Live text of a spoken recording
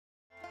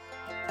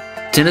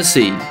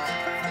Tennessee,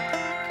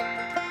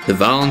 the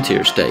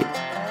volunteer state,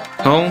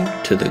 home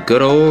to the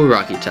good old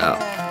Rocky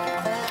Top.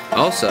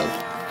 Also,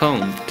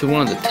 home to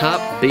one of the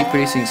top beef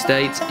producing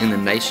states in the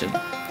nation.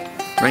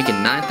 Ranking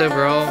 9th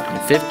overall and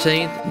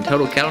 15th in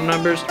total cattle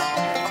numbers,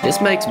 this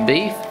makes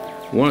beef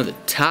one of the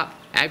top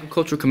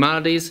agricultural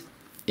commodities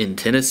in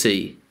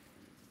Tennessee.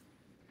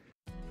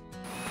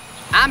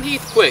 I'm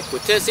Heath Quick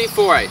with Tennessee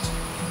 4-H,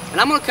 and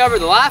I'm going to cover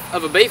the life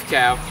of a beef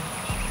cow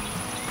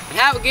and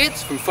how it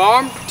gets from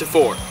farm to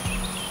fork.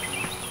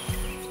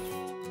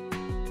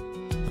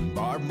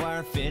 Barbed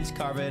wire fence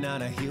carving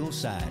on a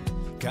hillside,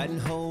 cutting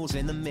holes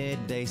in the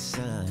midday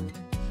sun,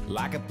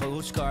 like a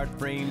postcard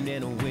framed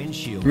in a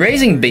windshield.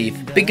 Raising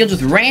beef begins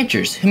with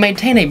ranchers who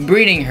maintain a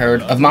breeding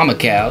herd of mama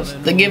cows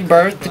that give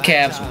birth to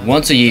calves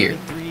once a year.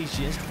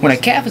 When a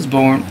calf is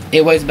born,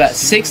 it weighs about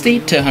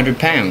 60 to 100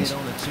 pounds.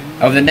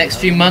 Over the next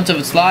few months of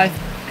its life,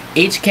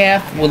 each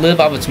calf will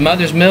live off its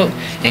mother's milk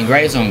and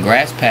graze on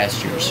grass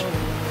pastures.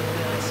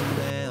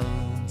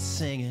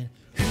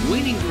 The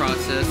weaning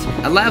process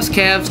allows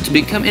calves to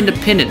become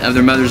independent of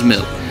their mother's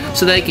milk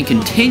so they can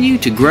continue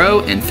to grow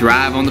and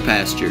thrive on the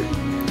pasture.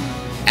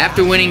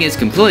 After weaning is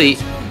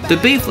complete, the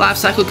beef life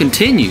cycle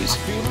continues.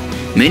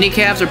 Many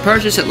calves are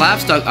purchased at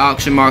livestock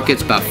auction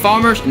markets by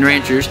farmers and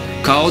ranchers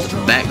called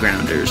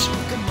backgrounders.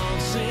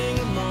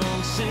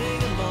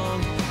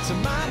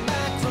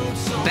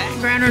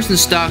 Backgrounders and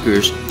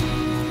stockers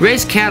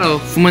raise cattle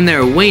from when they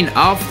are weaned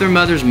off their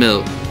mother's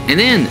milk and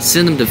then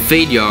send them to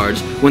feed yards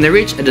when they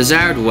reach a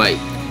desired weight,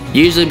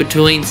 usually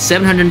between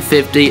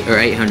 750 or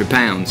 800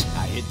 pounds.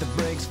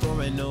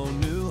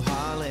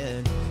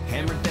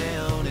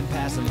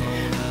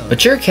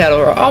 Mature cattle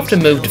are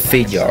often moved to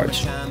feed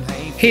yards.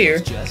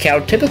 Here,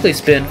 cattle typically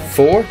spend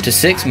 4 to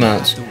 6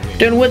 months,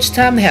 during which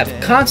time they have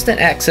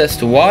constant access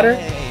to water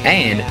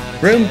and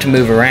room to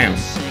move around.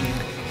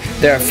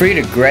 They are free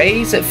to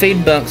graze at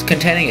feed bunks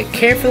containing a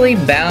carefully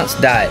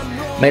balanced diet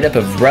made up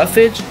of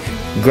roughage,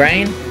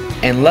 grain,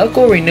 and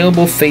local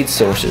renewable feed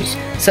sources,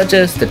 such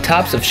as the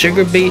tops of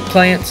sugar beet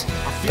plants,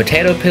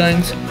 potato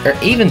peelings, or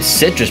even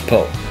citrus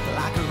pulp.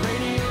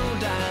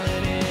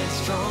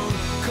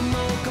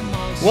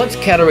 Once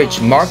cattle reach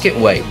market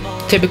weight,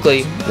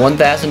 typically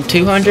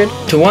 1,200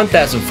 to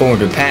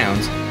 1,400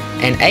 pounds,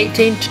 and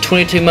 18 to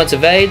 22 months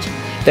of age,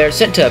 they are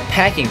sent to a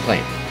packing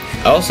plant,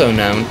 also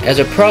known as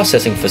a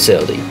processing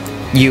facility.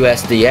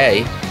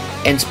 USDA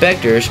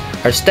inspectors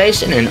are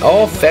stationed in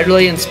all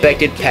federally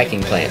inspected packing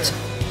plants.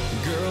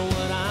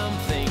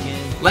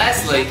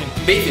 Lastly,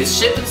 beef is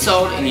shipped and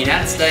sold in the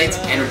United States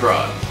and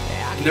abroad.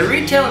 In the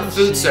retail and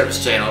food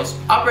service channels,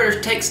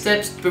 operators take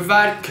steps to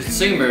provide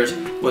consumers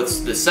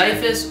with the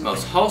safest,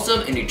 most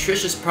wholesome, and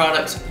nutritious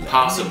products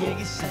possible.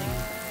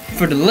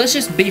 For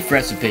delicious beef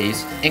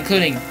recipes,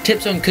 including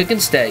tips on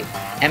cooking steak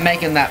and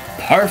making that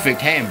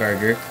perfect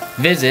hamburger,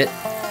 visit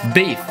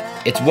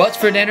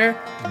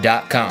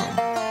beefitswhatsfordinner.com.